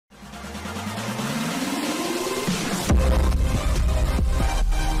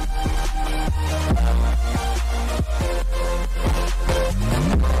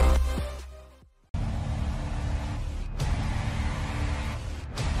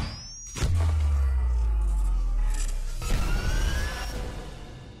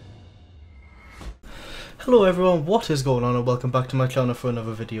Hello everyone, what is going on and welcome back to my channel for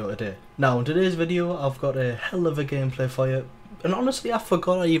another video today. Now in today's video I've got a hell of a gameplay for you, and honestly I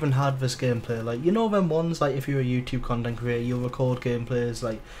forgot I even had this gameplay. Like, you know them ones, like if you're a YouTube content creator you record gameplays,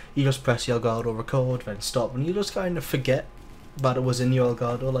 like you just press your Elgato record then stop and you just kind of forget that it was in your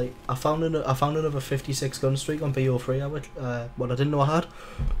Elgato. Like I found another 56 gun streak on BO3 which I didn't know I had,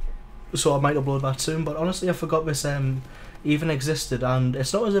 so I might upload that soon, but honestly I forgot this even existed, and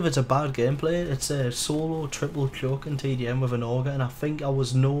it's not as if it's a bad gameplay. It's a solo triple choke in TDM with an auger, and I don't think I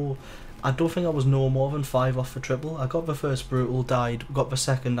was no more than 5 off the triple. I got the first brutal, died, got the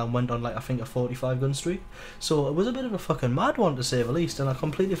second and went on like I think a 45 gun streak, so it was a bit of a fucking mad one to say the least, and I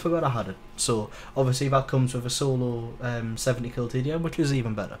completely forgot I had it. So obviously that comes with a solo 70 kill TDM, which is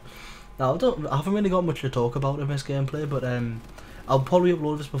even better. Now I haven't really got much to talk about in this gameplay, but I'll probably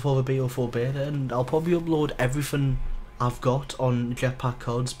upload this before the BO4 beta, and I'll probably upload everything I've got on Jetpack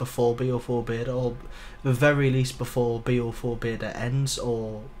CODs before BO4 beta, or the very least before BO4 beta ends,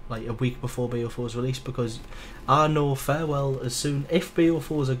 or like a week before BO4 is released, because I know fair well as soon, if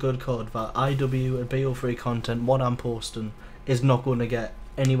BO4 is a good COD, that IW and BO3 content, what I'm posting, is not going to get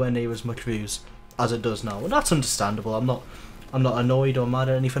anywhere near as much views as it does now, and that's understandable. I'm not annoyed or mad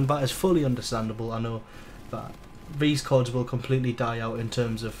at anything, but it's fully understandable. I know that these CODs will completely die out in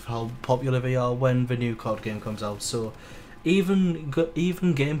terms of how popular they are when the new COD game comes out. So even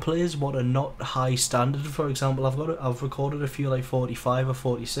gameplays what are not high standard, for example, I've recorded a few like 45 or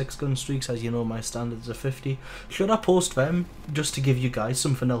 46 gun streaks, as you know my standards are 50. Should I post them just to give you guys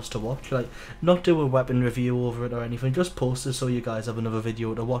something else to watch? Like, not do a weapon review over it or anything, just post it so you guys have another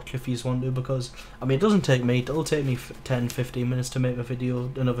video to watch if you want to, because I mean it doesn't take me, it'll take me 10-15 minutes to make a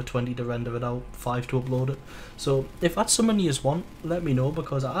video, another 20 to render it out, 5 to upload it. So if that's something you just want, let me know,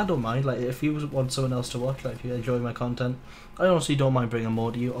 because I don't mind. Like, if you want someone else to watch, like if you enjoy my content, I honestly don't mind bringing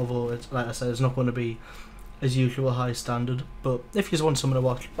more to you, although it's, like I said, it's not going to be as usual high standard, but if you just want someone to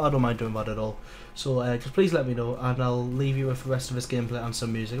watch, I don't mind doing that at all. So just please let me know, and I'll leave you with the rest of this gameplay and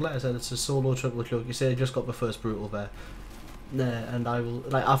some music. Like I said, it's a solo triple choke. You see I just got the first brutal there, and I will,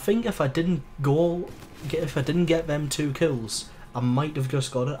 like, I think if I didn't get them 2 kills, I might have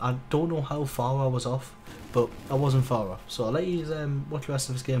just got it. I don't know how far I was off, but I wasn't far off. So I'll let you watch the rest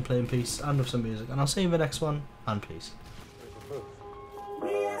of this gameplay in peace and with some music, and I'll see you in the next one, and peace.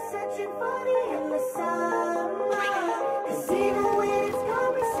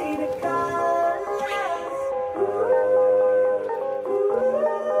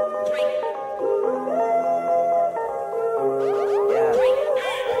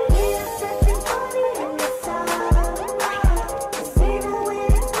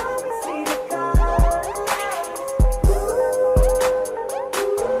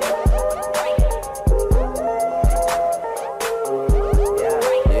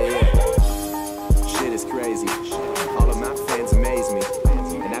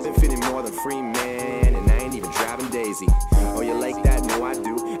 Oh, you like that? No, I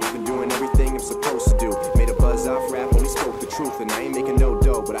do. I've been doing everything I'm supposed to do. Made a buzz off rap, only spoke the truth, and I ain't making no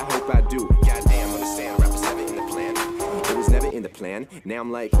dough, but I hope I do. Goddamn, understand, rap was never in the plan. It was never in the plan. Now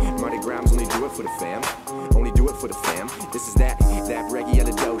I'm like, Marty Grimes, only do it for the fam. Only do it for the fam. This is that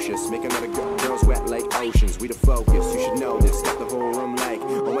braggadocious. Make another girls wet like oceans. We the focus, you should know this. Got the whole room like,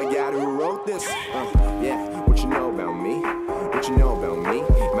 oh my god, who wrote this? Yeah, what you know about me? What you know about me?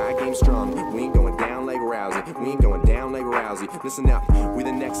 My game's strong, we ain't going down like Rousey. We ain't going down like Rousey. Listen up, we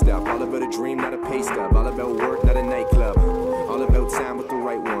the next up. All about a dream, not a pay stub. All about work, not a nightclub. All about time with the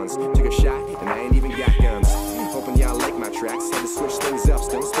right ones. Took a shot, and I ain't even got guns. Hoping y'all like my tracks. Had to switch things up,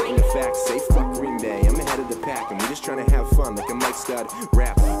 still spitting the facts. Say fuck Green Bay, I'm ahead of the pack, and we just trying to have fun like a Mike Stud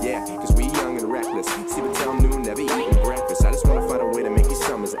rap. Yeah, cause we young and reckless. See but till noon, never eating breakfast. I just wanna find a way to make these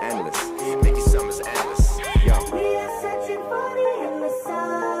summers endless. Make these summers endless. Yo. We are searching for the endless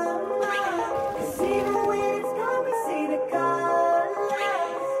summer. Cause even when it's gone, we see the colors. Yeah.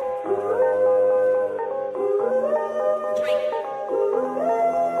 We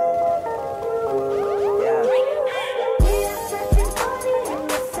are searching for the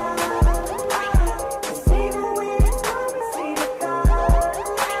endless summer. Cause even when it's gone, we see the colors.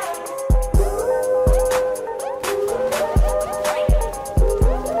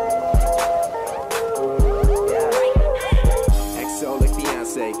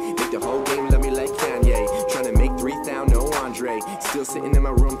 Make the whole game love me like Kanye. Tryna make 3,000, no Andre. Still sitting in my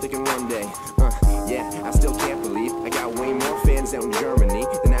room thinking one day. Yeah, I still can't believe I got way more fans out in Germany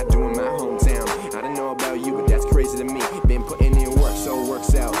than I do in my hometown. I don't know about you, but that's crazy to me. Been putting in work, so it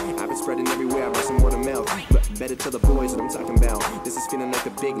works out. I've been spreading everywhere, I've got some word of mouth. But better tell the boys what I'm talking about. This is feeling like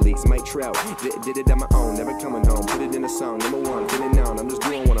the big leagues, Mike Trout. Did it on my own, never coming home. Put it in a song, #1, feeling on. I'm just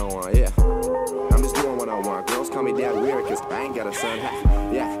doing what I want, yeah. I'm just doing what I want. dad wear it, cause I ain't got a son.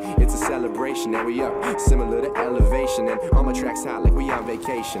 Yeah, it's a celebration, now we up, similar to elevation. And all my tracks hot like we on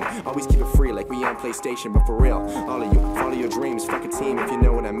vacation. Always keep it free like we on PlayStation. But for real, all of you, follow your dreams, fuck a team if you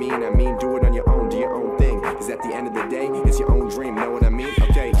know what I mean. Do it on your own, do your own thing. Cause at the end of the day, it's your own dream, know what I mean?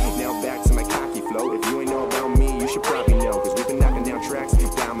 Okay, now back to my cocky flow. If you ain't know about me, you should probably know. Cause we've been knocking down tracks,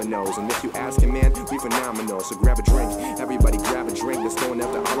 dominoes. And if you asking, man, we phenomenal. So grab a drink, everybody grab a drink. Let's go and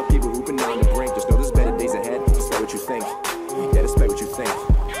after all the people who've been on the brink. Just know there's better days ahead, despite what you think. Yeah, despite what you think.